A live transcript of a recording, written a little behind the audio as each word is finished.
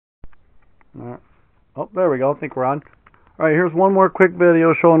All right. Oh, there we go. I think we're on. All right, here's one more quick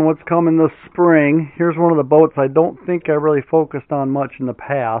video showing what's coming this spring. Here's one of the boats I don't think I really focused on much in the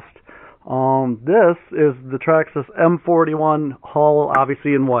past. This is the Traxxas M-41 hull,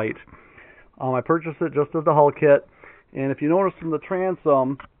 obviously in white. I purchased it just as the hull kit, and if you notice from the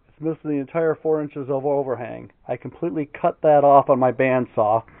transom, it's missing the entire 4 inches of overhang. I completely cut that off on my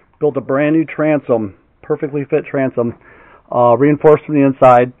bandsaw, built a brand new transom, perfectly fit transom, reinforced from the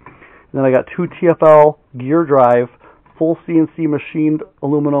inside. And then I got 2 TFL gear drive, full CNC machined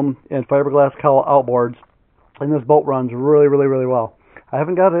aluminum and fiberglass cowl outboards, and this boat runs really, really, really well. I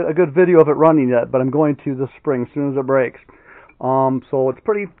haven't got a good video of it running yet, but I'm going to this spring as soon as it breaks. So it's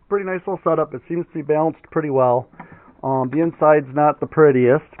pretty nice little setup. It seems to be balanced pretty well. The inside's not the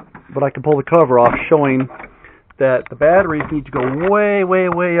prettiest, but I can pull the cover off, showing that the batteries need to go way, way,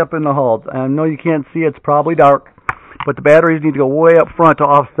 way up in the hull. I know you can't see it, it's probably dark, but the batteries need to go way up front to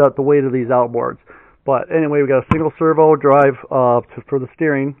offset the weight of these outboards. But anyway, we got a single servo drive for the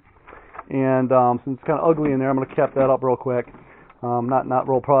steering, and since it's kind of ugly in there, I'm going to cap that up real quick. Not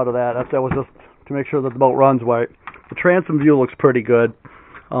real proud of that. That was just to make sure that the boat runs right. The transom view looks pretty good.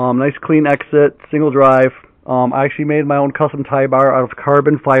 Nice clean exit, single drive. I actually made my own custom tie bar out of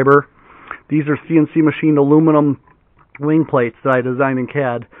carbon fiber. These are CNC machined aluminum wing plates that I designed in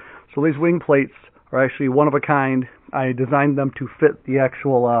CAD. So these wing plates are actually one of a kind. I designed them to fit the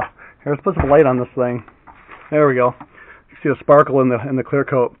actual. Here, let's put some light on this thing. There we go. You see the sparkle in the clear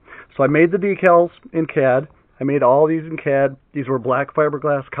coat. So I made the decals in CAD. I made all these in CAD. These were black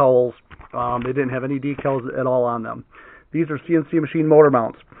fiberglass cowls. They didn't have any decals at all on them. These are CNC machine motor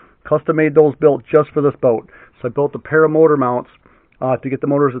mounts. Custom made those, built just for this boat. So I built a pair of motor mounts to get the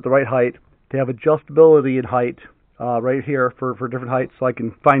motors at the right height, to have adjustability in height right here for different heights, so I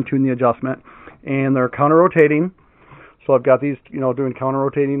can fine tune the adjustment. And they're counter rotating. So I've got these, doing counter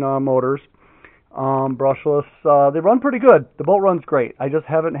rotating motors. Brushless. They run pretty good. The boat runs great. I just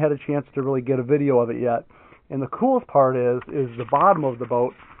haven't had a chance to really get a video of it yet. And the coolest part is the bottom of the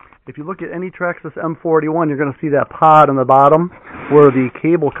boat. If you look at any Traxxas M-41, you're going to see that pod on the bottom where the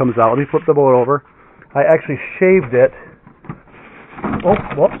cable comes out. Let me flip the boat over. I actually shaved it. Oh,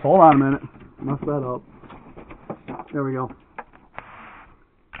 whoops, hold on a minute. Messed that up. There we go.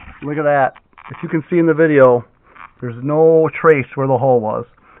 Look at that. If you can see in the video, there's no trace where the hole was.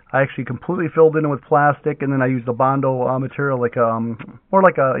 I actually completely filled in with plastic, and then I used a Bondo material, more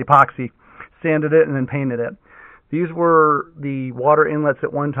like a epoxy. Sanded it and then painted it. These were the water inlets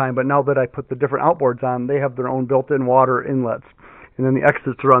at one time, but now that I put the different outboards on, they have their own built-in water inlets. And then the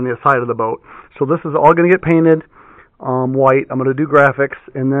exits are on the side of the boat. So this is all going to get painted white. I'm going to do graphics,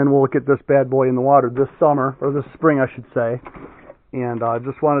 and then we'll get this bad boy in the water this summer, or this spring, I should say. And I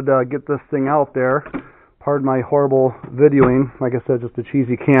just wanted to get this thing out there. Pardon my horrible videoing. Like I said, just a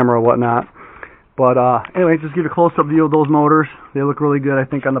cheesy camera and whatnot. But anyway, just give you a close-up view of those motors. They look really good, I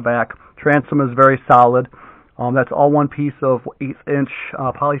think, on the back. Transom is very solid. That's all one piece of 1/8-inch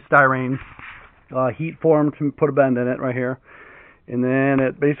polystyrene, heat formed to put a bend in it right here. And then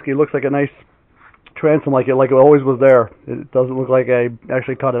it basically looks like a nice transom, like it always was there. It doesn't look like I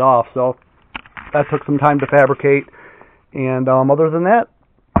actually cut it off. So that took some time to fabricate. And other than that,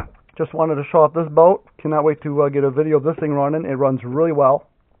 just wanted to show off this boat. Cannot wait to get a video of this thing running. It runs really well.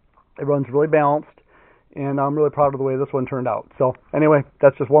 It runs really balanced, and I'm really proud of the way this one turned out. So anyway,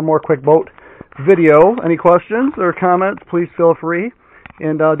 that's just one more quick boat video. Any questions or comments, please feel free.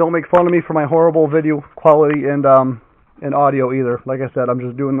 And don't make fun of me for my horrible video quality and audio either. Like I said, I'm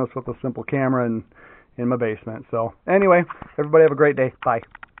just doing this with a simple camera in my basement. So anyway, everybody have a great day. Bye.